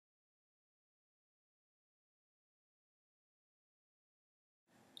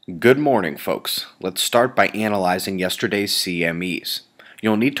Good morning, folks. Let's start by analyzing yesterday's CMEs.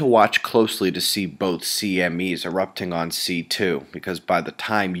 You'll need to watch closely to see both CMEs erupting on C2 because by the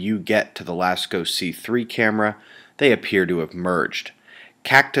time you get to the LASCO C3 camera, they appear to have merged.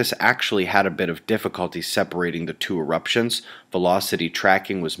 Cactus actually had a bit of difficulty separating the two eruptions. Velocity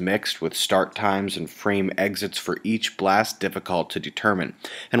tracking was mixed with start times and frame exits for each blast difficult to determine.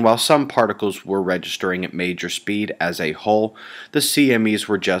 And while some particles were registering at major speed as a whole, the CMEs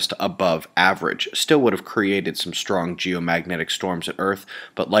were just above average. Still would have created some strong geomagnetic storms at Earth,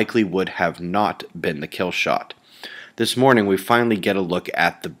 but likely would have not been the kill shot. This morning we finally get a look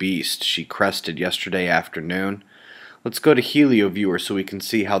at the beast. She crested yesterday afternoon. Let's go to HelioViewer so we can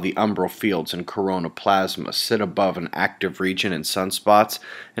see how the umbral fields and corona plasma sit above an active region in sunspots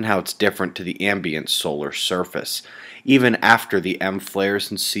and how it's different to the ambient solar surface. Even after the M flares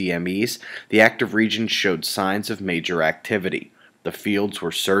and CMEs, the active region showed signs of major activity. The fields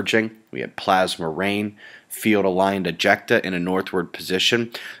were surging, we had plasma rain, field-aligned ejecta in a northward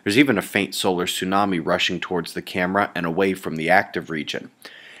position. There's even a faint solar tsunami rushing towards the camera and away from the active region.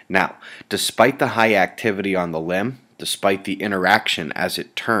 Now, despite the high activity on the limb, despite the interaction as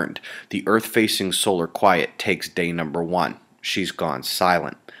it turned, the Earth-facing solar quiet takes day number 1. She's gone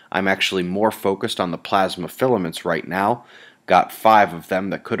silent. I'm actually more focused on the plasma filaments right now. Got 5 of them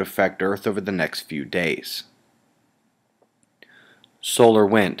that could affect Earth over the next few days. Solar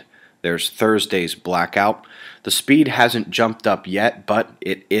wind. There's Thursday's blackout. The speed hasn't jumped up yet, but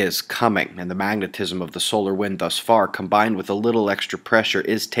it is coming, and the magnetism of the solar wind thus far, combined with a little extra pressure,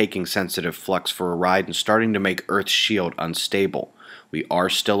 is taking sensitive flux for a ride and starting to make Earth's shield unstable. We are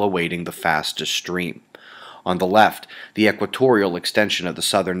still awaiting the fastest stream. On the left, the equatorial extension of the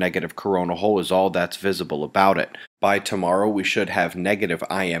southern negative corona hole is all that's visible about it. By tomorrow, we should have negative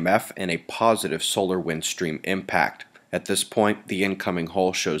IMF and a positive solar wind stream impact. At this point, the incoming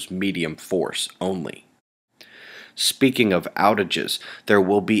hole shows medium force only. Speaking of outages, there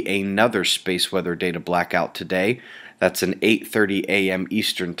will be another space weather data blackout today. That's an 8:30 a.m.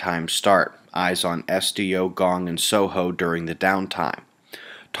 Eastern Time start. Eyes on SDO, Gong, and Soho during the downtime.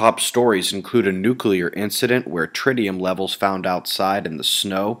 Top stories include a nuclear incident where tritium levels found outside in the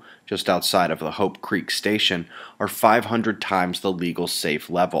snow, just outside of the Hope Creek Station, are 500 times the legal safe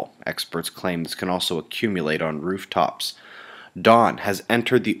level. Experts claim this can also accumulate on rooftops. Dawn has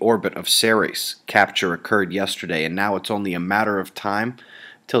entered the orbit of Ceres. Capture occurred yesterday, and now it's only a matter of time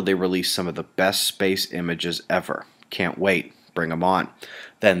till they release some of the best space images ever. Can't wait. Bring them on.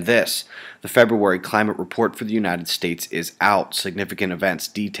 Then this. The February climate report for the United States is out. Significant events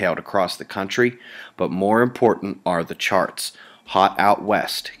detailed across the country, but more important are the charts. Hot out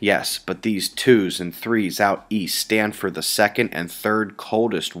west, yes, but these 2s and 3s out east stand for the second and third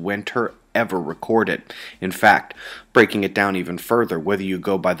coldest winter ever recorded. In fact, breaking it down even further, whether you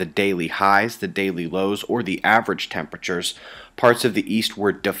go by the daily highs, the daily lows, or the average temperatures, parts of the east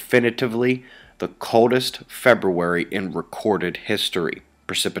were definitively the coldest February in recorded history.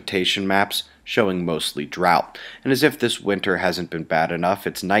 Precipitation maps showing mostly drought. And as if this winter hasn't been bad enough,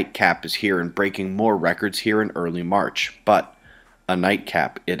 its nightcap is here and breaking more records here in early March. But a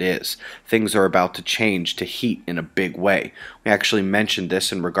nightcap it is. Things are about to change to heat in a big way. We actually mentioned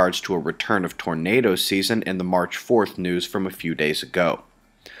this in regards to a return of tornado season in the March 4th news from a few days ago.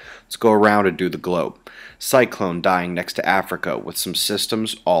 Let's go around and do the globe. Cyclone dying next to Africa with some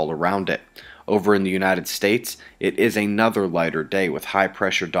systems all around it. Over in the United States, it is another lighter day with high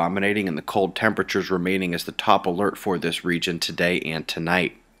pressure dominating and the cold temperatures remaining as the top alert for this region today and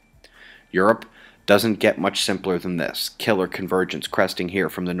tonight. Europe doesn't get much simpler than this. Killer convergence cresting here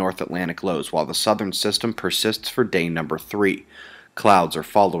from the North Atlantic lows while the southern system persists for day number 3. Clouds are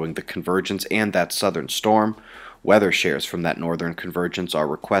following the convergence and that southern storm. Weather shares from that northern convergence are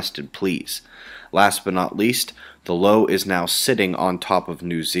requested, please. Last but not least, the low is now sitting on top of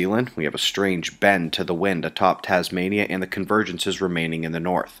New Zealand. We have a strange bend to the wind atop Tasmania, and the convergence is remaining in the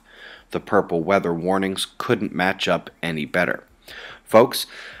north. The purple weather warnings couldn't match up any better. Folks,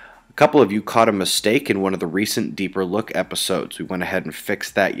 a couple of you caught a mistake in one of the recent Deeper Look episodes. We went ahead and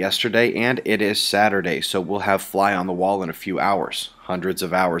fixed that yesterday, and it is Saturday, so we'll have Fly on the Wall in a few hours. Hundreds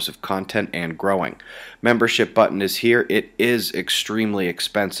of hours of content and growing. Membership button is here. It is extremely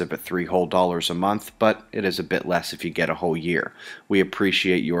expensive at $3 whole a month, but it is a bit less if you get a whole year. We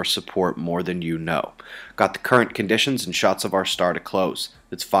appreciate your support more than you know. Got the current conditions and shots of our star to close.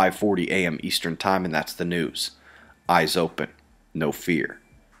 It's 5:40 a.m. Eastern Time, and that's the news. Eyes open. No fear.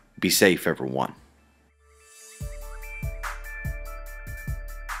 Be safe, everyone.